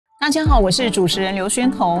大家好，我是主持人刘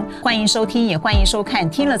宣彤，欢迎收听，也欢迎收看，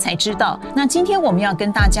听了才知道。那今天我们要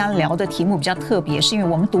跟大家聊的题目比较特别，是因为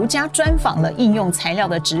我们独家专访了应用材料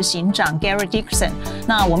的执行长 Dickerson。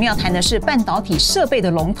那我们要谈的是半导体设备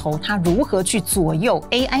的龙头，他如何去左右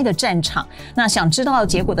AI 的战场。那想知道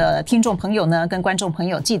结果的听众朋友呢，跟观众朋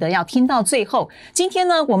友记得要听到最后。今天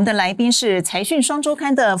呢，我们的来宾是财讯双周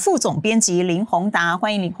刊的副总编辑林宏达，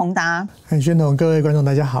欢迎林宏达。宣彤，各位观众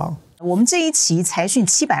大家好。我们这一期财讯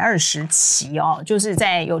720期就是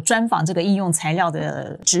在有专访这个应用材料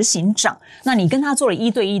的执行长，那你跟他做了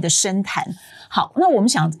1对1的深谈。好，那我们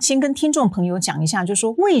想先跟听众朋友讲一下，就是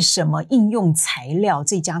说为什么应用材料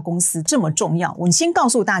这家公司这么重要。我们先告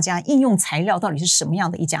诉大家，应用材料到底是什么样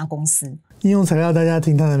的一家公司。应用材料，大家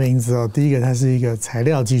听它的名字第一个它是一个材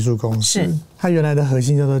料技术公司，是它原来的核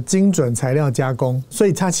心叫做精准材料加工，所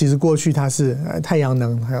以它其实过去它是太阳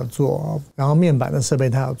能它有做，然后面板的设备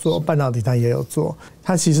它有做，半导体它也有做，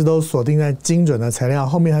它其实都锁定在精准的材料，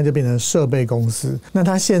后面它就变成设备公司。那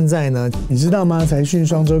它现在呢，你知道吗？财讯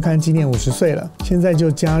双周刊今年50岁了，现在就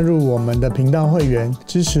加入我们的频道会员，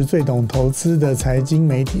支持最懂投资的财经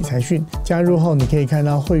媒体财讯。加入后你可以看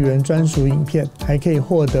到会员专属影片，还可以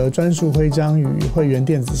获得专属徽章与会员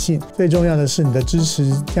电子信。最重要的是，你的支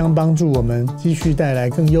持将帮助我们继续带来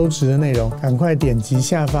更优质的内容。赶快点击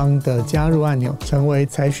下方的加入按钮，成为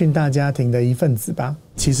财讯大家庭的一份子吧。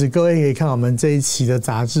其实各位可以看我们这一期的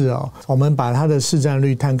杂志我们把它的市占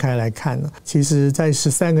率摊开来看其实在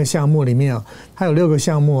13个项目里面它有6个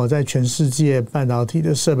项目在全世界半导体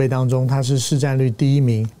的设备当中，它是市占率第1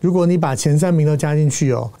名。如果你把前3名都加进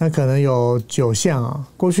去那可能有9项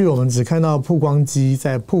过去我们只看到曝光机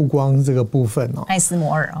在曝光这个部分艾斯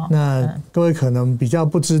摩尔那各位可能比较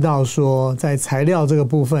不知道说，在材料这个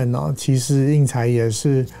部分其实应材也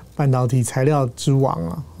是半导体材料之王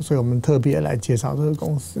所以我们特别来介绍这个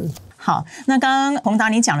公司。好，那刚刚宏达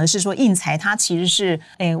你讲的是说应材它其实是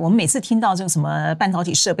我们每次听到这个什么半导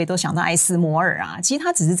体设备都想到艾斯摩尔其实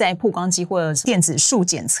它只是在曝光机或者电子数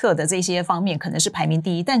检测的这些方面可能是排名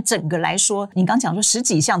第一，但整个来说你刚讲说10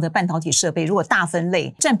几项的半导体设备，如果大分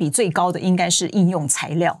类占比最高的应该是应用材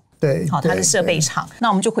料。对，好，它是设备厂。那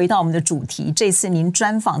我们就回到我们的主题，这次您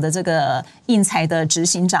专访的这个应材的执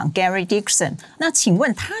行长 Dickerson， 那请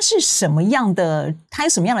问他是什么样的？他有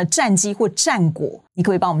什么样的战绩或战果？你可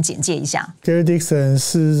不可以帮我们简介一下？ Dickerson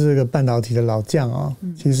是这个半导体的老将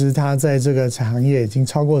其实他在这个行业已经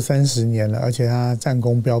超过30年了，而且他战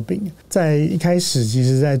功彪炳。在一开始，其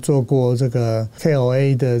实在做过这个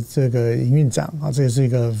KOA 的这个营运长这也是一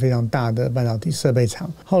个非常大的半导体设备厂。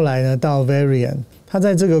后来呢，到 Varian。他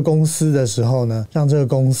在这个公司的时候呢，让这个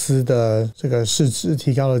公司的这个市值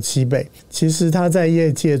提高了7倍。其实他在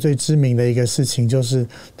业界最知名的一个事情就是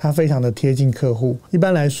他非常的贴近客户。一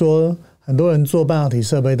般来说，很多人做半导体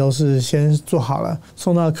设备都是先做好了，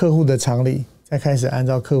送到客户的厂里，再开始按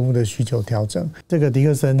照客户的需求调整。这个迪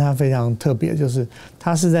克森他非常特别，就是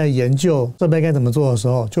他是在研究设备该怎么做的时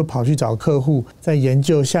候，就跑去找客户，在研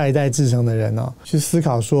究下一代制程的人去思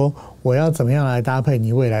考说我要怎么样来搭配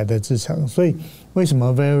你未来的制程。所以为什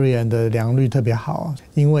么 Varian 的良率特别好？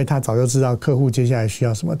因为他早就知道客户接下来需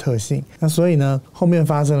要什么特性。那所以呢，后面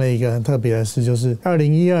发生了一个很特别的事，就是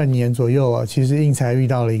2012年左右其实应材遇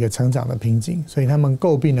到了一个成长的瓶颈，所以他们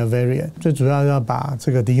诟病了 Varian， 最主要要把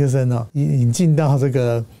这个迪克森引进到这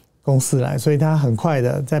个公司来，所以他很快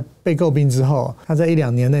的在被诟病之后，他在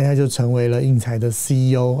1-2年内他就成为了应材的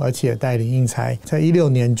CEO， 而且带领应材在16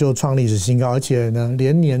年就创历史新高，而且呢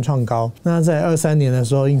连年创高。那在23年的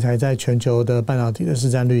时候，应材在全球的半导体的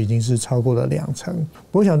市占率已经是超过了2成。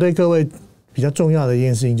我想对各位比较重要的一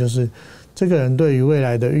件事情就是，这个人对于未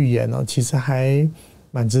来的预言其实还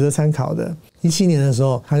蛮值得参考的。17年的时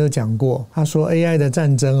候他就讲过，他说 AI 的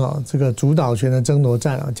战争这个主导权的争夺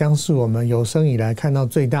战将是我们有生以来看到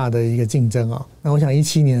最大的一个竞争那我想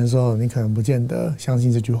17年的时候你可能不见得相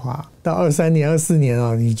信这句话，到23年24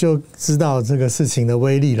年你就知道这个事情的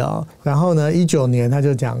威力了然后呢19年他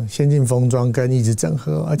就讲先进封装跟一直整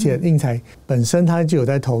合，而且应材本身他就有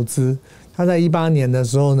在投资。他在18年的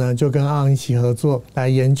时候呢，就跟ARM一起合作来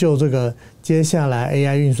研究这个接下来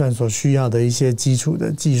AI 运算所需要的一些基础的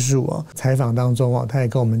技术采访当中他也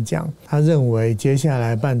跟我们讲，他认为接下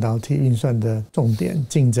来半导体运算的重点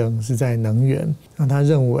竞争是在能源。那他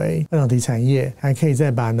认为半导体产业还可以再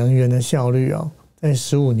把能源的效率在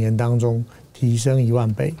15年当中提升1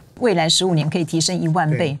万倍，未来15年可以提升1万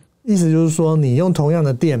倍。意思就是说，你用同样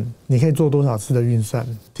的电，你可以做多少次的运算？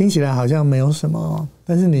听起来好像没有什么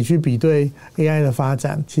但是你去比对 AI 的发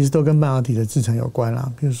展，其实都跟半导体的制程有关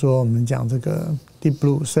啦。比如说我们讲这个 Deep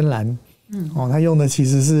Blue 深蓝，它用的其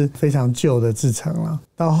实是非常旧的制程了。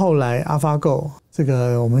到后来 AlphaGo 这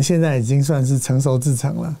个我们现在已经算是成熟制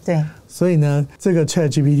程了，对，所以呢，这个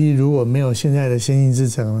ChatGPT 如果没有现在的先进制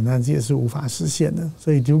程，那也是无法实现的。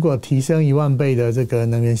所以如果提升10000倍的这个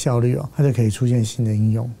能源效率它就可以出现新的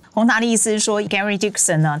应用。宏达的意思是说 Gary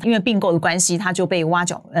Dickerson 呢，因为并购的关系，他就被挖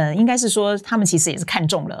角，应该是说他们其实也是看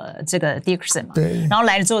中了这个 Dickerson 嘛，对，然后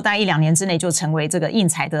来了之后，大概1-2年之内就成为这个应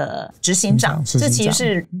材的执行长，这其实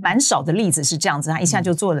是蛮少的例子是这样子，他一下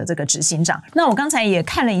就做了这个执行长。那我刚才也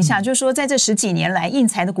看了一下，就是说在这10几年来，应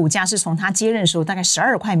材的股价是从他接任的时候大概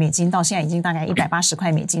12块美金到现在已经大概180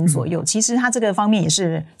块美金左右，其实他这个方面也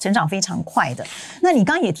是成长非常快的。那你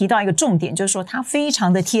刚刚也提到一个重点，就是说他非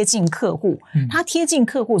常的贴近客户，他贴近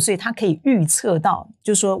客户，所以他可以预测到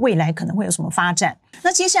就是说未来可能会有什么发展。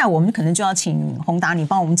那接下来我们可能就要请宏达你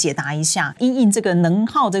帮我们解答一下，因应这个能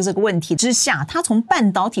耗的这个问题之下，他从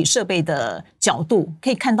半导体设备的角度可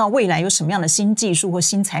以看到未来有什么样的新技术或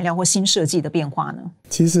新材料或新设计的变化呢？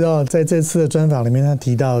其实在这次的专访里面，他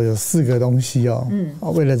提到有4个东西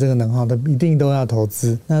为了这个能耗的一定都要投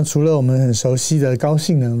资。那除了我们很熟悉的高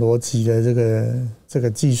性能逻辑的这个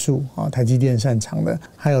技术台积电擅长的，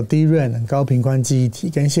还有 DRAM 高频宽记忆体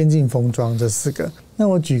跟先进封装这4个。那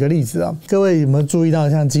我举个例子各位有没有注意到，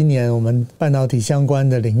像今年我们半导体相关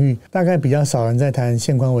的领域，大概比较少人在谈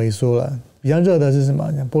线宽微缩了。比较热的是什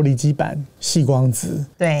么？玻璃基板、矽光子，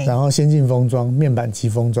对，然后先进封装、面板级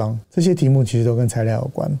封装，这些题目其实都跟材料有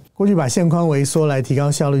关。过去把线宽微缩来提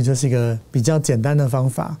高效率，这是一个比较简单的方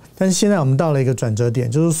法，但是现在我们到了一个转折点，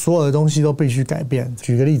就是所有的东西都必须改变。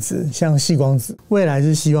举个例子，像矽光子，未来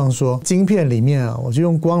是希望说晶片里面我就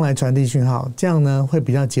用光来传递讯号，这样呢会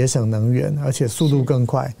比较节省能源，而且速度更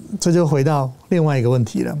快。这就回到另外一个问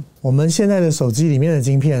题了。我们现在的手机里面的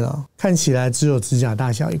晶片看起来只有指甲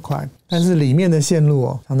大小一块，但是里面的线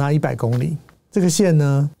路长达100公里。这个线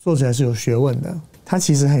呢做起来是有学问的，它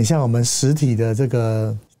其实很像我们实体的这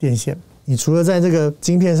个电线。你除了在这个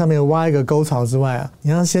晶片上面挖一个沟槽之外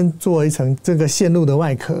你要先做一层这个线路的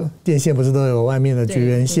外壳。电线不是都有外面的绝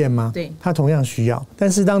缘线吗？对，它同样需要。但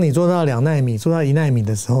是当你做到2奈米、做到1奈米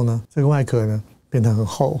的时候呢，这个外壳呢变得很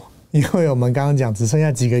厚。因为我们刚刚讲只剩下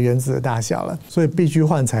几个原子的大小了，所以必须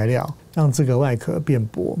换材料让这个外壳变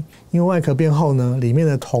薄。因为外壳变厚呢，里面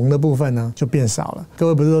的铜的部分呢就变少了。各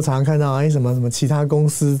位不是都常常看到什么其他公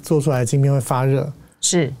司做出来的晶片会发热？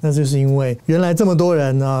是，那就是因为原来这么多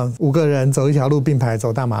人5个人走一条路并排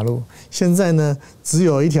走大马路，现在呢只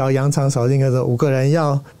有一条羊肠小径，可是5个人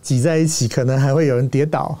要挤在一起，可能还会有人跌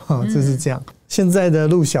倒就是这样。现在的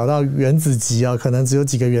路小到原子级可能只有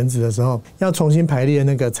几个原子的时候，要重新排列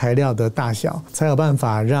那个材料的大小，才有办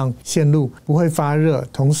法让线路不会发热，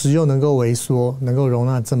同时又能够微缩，能够容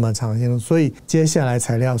纳这么长的线路。所以接下来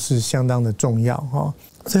材料是相当的重要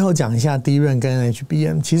最后讲一下 DRAM 跟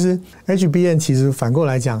HBM。 其实 HBM 其实反过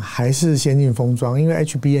来讲还是先进封装，因为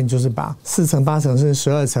HBM 就是把4层、8层甚至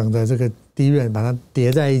12层的这个 DRAM 把它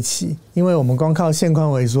叠在一起。因为我们光靠线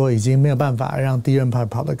宽微缩已经没有办法让 DRAM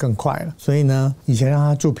跑得更快了，所以呢以前让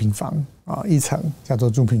它住平房1层叫做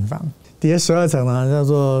住平房，叠12层呢叫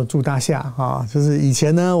做住大厦就是以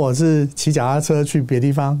前呢我是骑脚踏车去别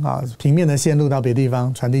地方平面的线路到别地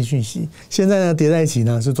方传递讯息，现在呢叠在一起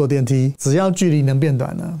呢是坐电梯，只要距离能变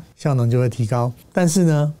短呢效能就会提高，但是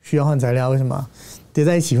呢需要换材料。为什么？叠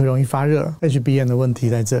在一起会容易发热， HBM 的问题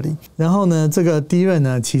在这里。然后呢这个 DRAM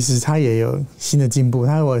呢其实它也有新的进步，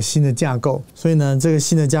它有新的架构，所以呢这个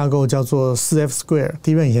新的架构叫做 4F²。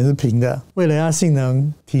 DRAM 以前是平的，为了要性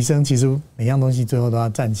能提升，其实每样东西最后都要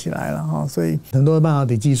站起来了所以很多半导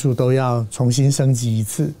体技术都要重新升级一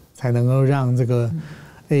次，才能够让这个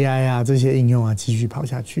AI 这些应用继续跑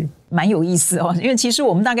下去。蛮有意思因为其实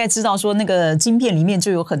我们大概知道说那个晶片里面就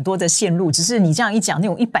有很多的线路，只是你这样一讲，那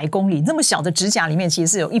种100公里那么小的指甲里面其实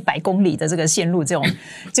是有100公里的这个线路，这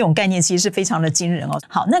种概念其实是非常的惊人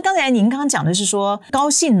好，那刚才您刚刚讲的是说高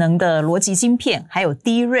性能的逻辑晶片，还有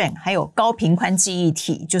DRAM， 还有高频宽记忆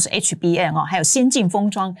体就是 HBM 还有先进封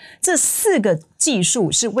装，这4个技术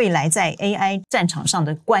是未来在 AI 战场上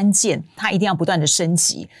的关键，它一定要不断的升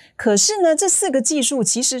级。可是呢这4个技术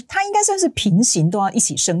其实它应该算是平行，都要一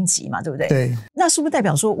起升级嘛，对不对？对。那是不是代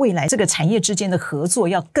表说未来这个产业之间的合作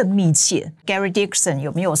要更密切？ Gary Dickerson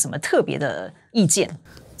有没有什么特别的意见？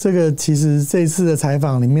这个其实这一次的采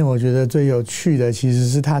访里面，我觉得最有趣的其实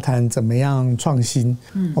是他谈怎么样创新。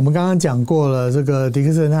我们刚刚讲过了，这个迪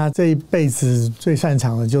克森他这一辈子最擅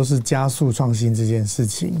长的就是加速创新这件事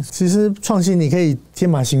情。其实创新你可以天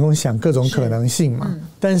马行空想各种可能性嘛，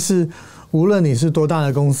但是无论你是多大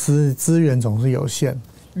的公司，资源总是有限，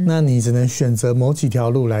那你只能选择某几条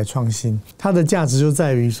路来创新。它的价值就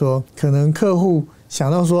在于说，可能客户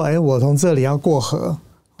想到说我从这里要过河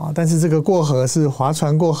但是这个过河是划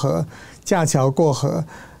船过河、架桥过河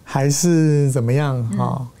还是怎么样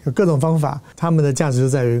有各种方法，他们的价值就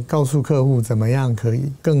在于告诉客户怎么样可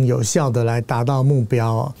以更有效的来达到目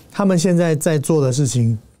标他们现在在做的事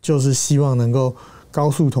情就是希望能够高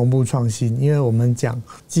速同步创新，因为我们讲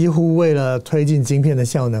几乎为了推进晶片的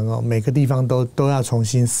效能每个地方都要重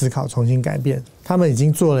新思考、重新改变。他们已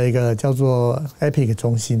经做了一个叫做 EPIC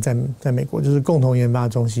中心，在美国就是共同研发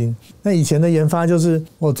中心。那以前的研发就是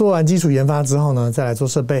我做完基础研发之后呢，再来做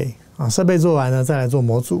设备设备做完呢，再来做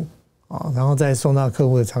模组然后再送到客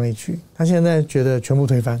户的厂里去。他现在觉得全部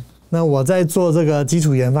推翻。那我在做这个基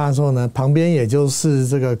础研发的时候呢，旁边也就是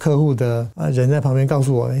这个客户的人在旁边告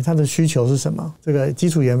诉我他的需求是什么，这个基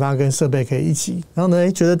础研发跟设备可以一起，然后呢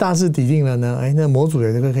觉得大势底定了呢那模组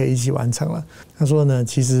也可以一起完成了。他说呢，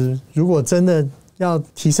其实如果真的要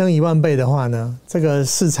提升10000倍的话呢，这个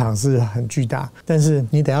市场是很巨大，但是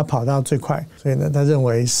你得要跑到最快，所以呢他认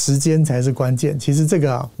为时间才是关键。其实这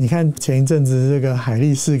个你看前一阵子这个海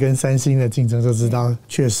力士跟三星的竞争就知道，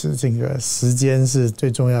确实这个时间是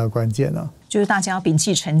最重要的关键就是大家要摒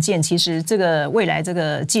弃成见，其实这个未来这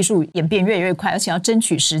个技术演变越来越快，而且要争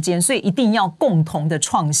取时间，所以一定要共同的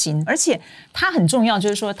创新。而且它很重要，就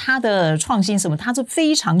是说它的创新什么，它是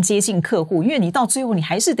非常接近客户，因为你到最后你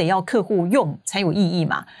还是得要客户用才有意义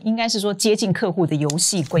嘛。应该是说接近客户的游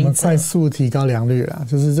戏规则，快速提高良率啦，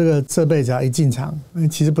就是这个设备只要一进场，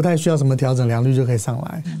其实不太需要什么调整，良率就可以上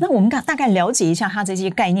来。那我们大概了解一下它这些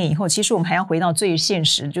概念以后，其实我们还要回到最现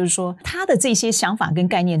实，就是说它的这些想法跟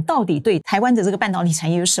概念到底对台湾的这个半导体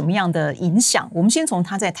产业有什么样的影响？我们先从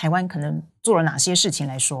他在台湾可能做了哪些事情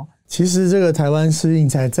来说。其实这个台湾是应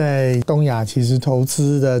材在东亚其实投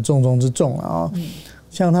资的重中之重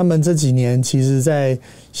像他们这几年其实在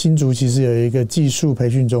新竹其实有一个技术培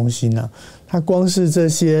训中心它光是这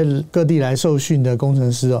些各地来受训的工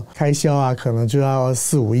程师开销可能就要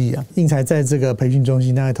4-5亿应材在这个培训中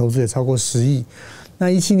心大概投资也超过10亿。那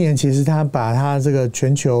17年其实他把他这个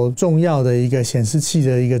全球重要的一个显示器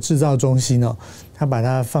的一个制造中心他把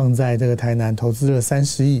它放在这个台南，投资了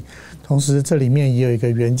30亿。同时这里面也有一个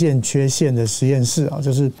元件缺陷的实验室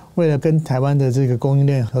就是为了跟台湾的这个供应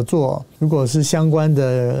链合作，如果是相关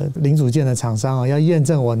的零组件的厂商要验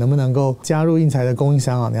证我能不能够加入应材的供应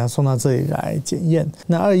商你要送到这里来检验。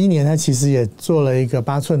那21年他其实也做了一个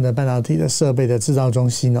8寸的半导体的设备的制造中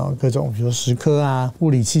心各种比如说蚀刻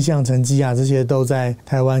物理气象成绩这些都在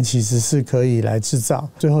台湾其实是可以来制造。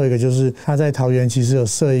最后一个就是他在桃园其实有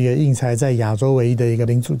设一个应材在亚洲唯一的一个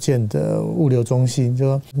零组件的物流中心，就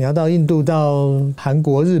说你要到印度到韩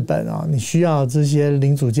国日本你需要这些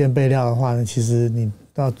零组件备料的话呢，其实你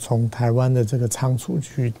要从台湾的这个仓储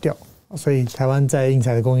去调，所以台湾在应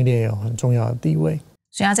材的供应链也有很重要的地位。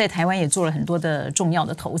所以他在台湾也做了很多的重要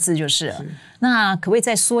的投资就是了。那可不可以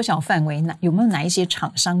再缩小范围，有没有哪一些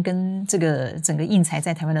厂商跟这个整个应材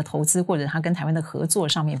在台湾的投资或者他跟台湾的合作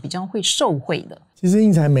上面比较会受惠的？其实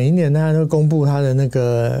应材每一年他都公布他的那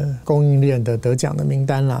个供应链的得奖的名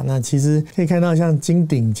单啦。那其实可以看到像金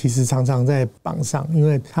鼎其实常常在榜上，因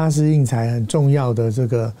为他是应材很重要的这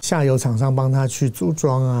个下游厂商，帮他去组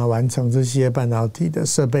装完成这些半导体的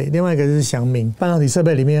设备。另外一个是祥明，半导体设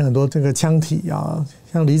备里面有很多这个腔体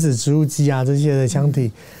像离子植入机这些的腔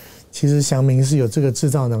体，其实祥明是有这个制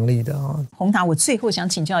造能力的宏达，我最后想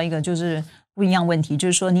请教一个就是不一样问题，就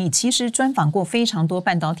是说你其实专访过非常多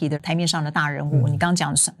半导体的台面上的大人物，你刚刚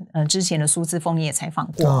讲之前的苏姿丰你也采访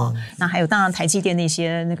过那还有当然台积电那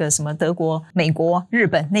些那个什么德国、美国、日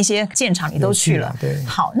本那些建厂你都去了。对，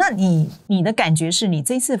好，那你的感觉是你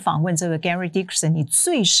这次访问这个 Gary Dickerson 你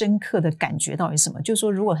最深刻的感觉到底是什么？就是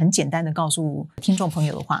说如果很简单的告诉听众朋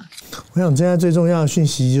友的话，我想现在最重要的讯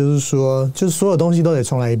息就是说，就是所有东西都得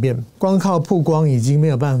重来一遍，光靠曝光已经没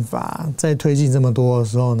有办法再推进这么多的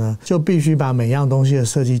时候呢，就必须把每样东西的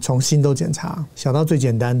设计重新都检查，小到最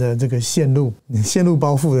简单的这个线路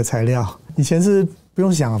包覆的材料，以前是不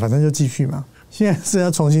用想了，反正就继续嘛。现在是要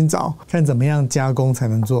重新找，看怎么样加工才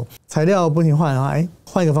能做。材料不停换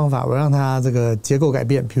换一个方法，我让它这个结构改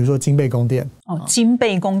变，比如说晶倍供电。晶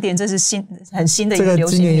倍供电这是很新的一个流行名词，这个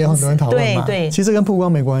今年也有很多人讨论嘛。对，其实跟曝光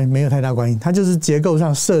没有太大关系，它就是结构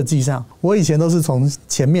上设计上。我以前都是从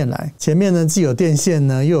前面来，前面呢既有电线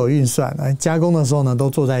呢又有运算，加工的时候呢都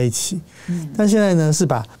做在一起。但现在呢是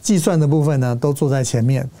把计算的部分呢都做在前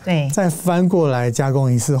面，对，再翻过来加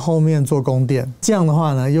工一次，后面做供电。这样的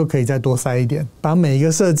话呢又可以再多塞一点，把每一个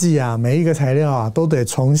设计每一个材料都得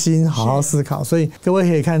重新好好思考。所以各位位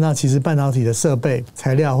可以看到，其实半导体的设备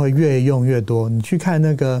材料会越用越多。你去看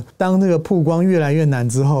当那个曝光越来越难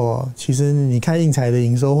之后其实你看应材的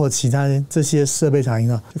营收或其他这些设备厂营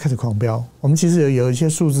收就开始狂飙。我们其实有一些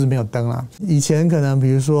数字没有登啦，以前可能比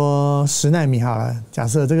如说10奈米好了，假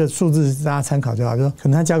设这个数字大家参考就好，就可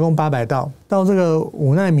能它加工800道，到这个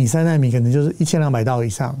5奈米、3奈米可能就是1200道以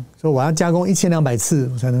上，所以我要加工1200次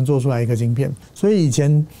我才能做出来一个晶片。所以以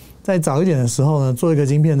前在早一点的时候呢，做一个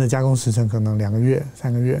晶片的加工时程可能2个月、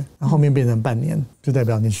3个月，然后后面变成半年，就代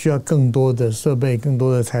表你需要更多的设备、更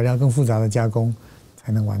多的材料、更复杂的加工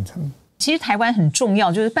才能完成。其实台湾很重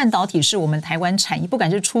要，就是半导体是我们台湾产业，不管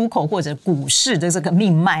是出口或者股市的这个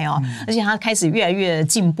命脉而且它开始越来越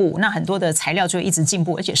进步，那很多的材料就会一直进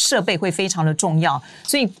步，而且设备会非常的重要。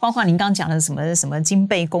所以包括您刚刚讲的什么晶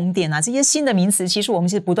备供电这些新的名词，其实我们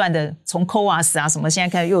是不断的从 CoWoS 什么现在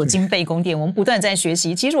开始又有晶备供电，我们不断在学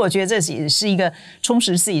习。其实我觉得这也是一个充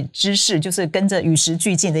实自己知识，就是跟着与时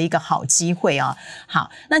俱进的一个好机会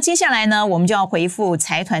好，那接下来呢，我们就要回复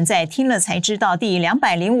财团在听了才知道第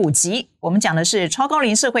205集。我们讲的是超高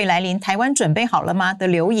龄社会来临，台湾准备好了吗的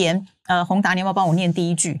留言。宏达，你要不要帮我念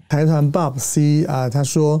第一句？财团 Bob C 他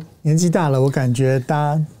说年纪大了，我感觉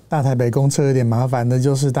搭大台北公车有点麻烦的，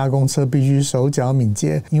就是搭公车必须手脚敏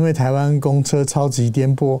捷，因为台湾公车超级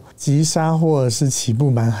颠簸，急刹或者是起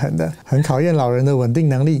步蛮狠的，很考验老人的稳定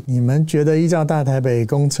能力。你们觉得依照大台北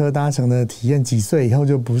公车搭乘的体验，几岁以后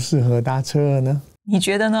就不适合搭车了呢？你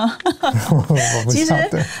觉得呢？其实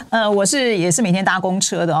我也是每天搭公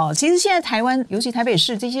车的其实现在台湾，尤其台北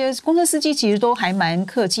市这些公车司机其实都还蛮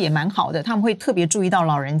客气，也蛮好的，他们会特别注意到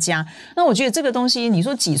老人家。那我觉得这个东西，你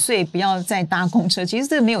说几岁不要再搭公车，其实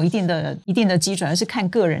这没有一定的基准，而是看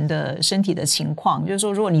个人的身体的情况。就是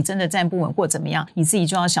说，如果你真的站不稳或怎么样，你自己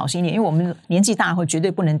就要小心一点，因为我们年纪大会绝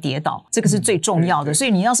对不能跌倒，这个是最重要的。所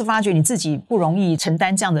以你要是发觉你自己不容易承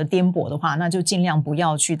担这样的颠簸的话，那就尽量不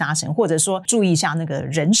要去搭乘，或者说注意一下那个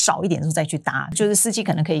人少一点的时候再去搭，就是司机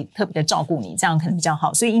可能可以特别的照顾你，这样可能比较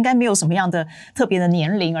好。所以应该没有什么样的特别的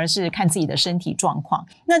年龄，而是看自己的身体状况。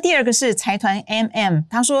那第二个是财团 MM，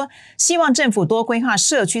 他说希望政府多规划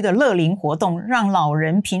社区的乐龄活动，让老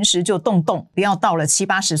人平时就动，不要到了70、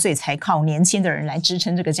80岁才靠年轻的人来支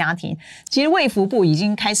撑这个家庭。其实卫福部已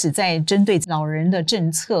经开始在针对老人的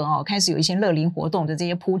政策开始有一些乐龄活动的这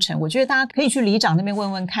些铺陈。我觉得大家可以去里长那边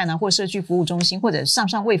问问看或社区服务中心，或者上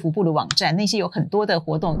卫福部的网站，那些有很多的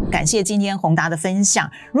活动。感谢今天宏达的分享。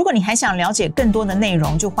如果你还想了解更多的内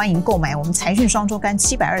容，就欢迎购买我们财讯双周刊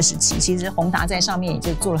720期。其实宏达在上面也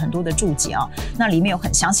就做了很多的注解那里面有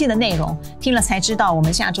很详细的内容，听了才知道。我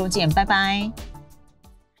们下周见，拜拜。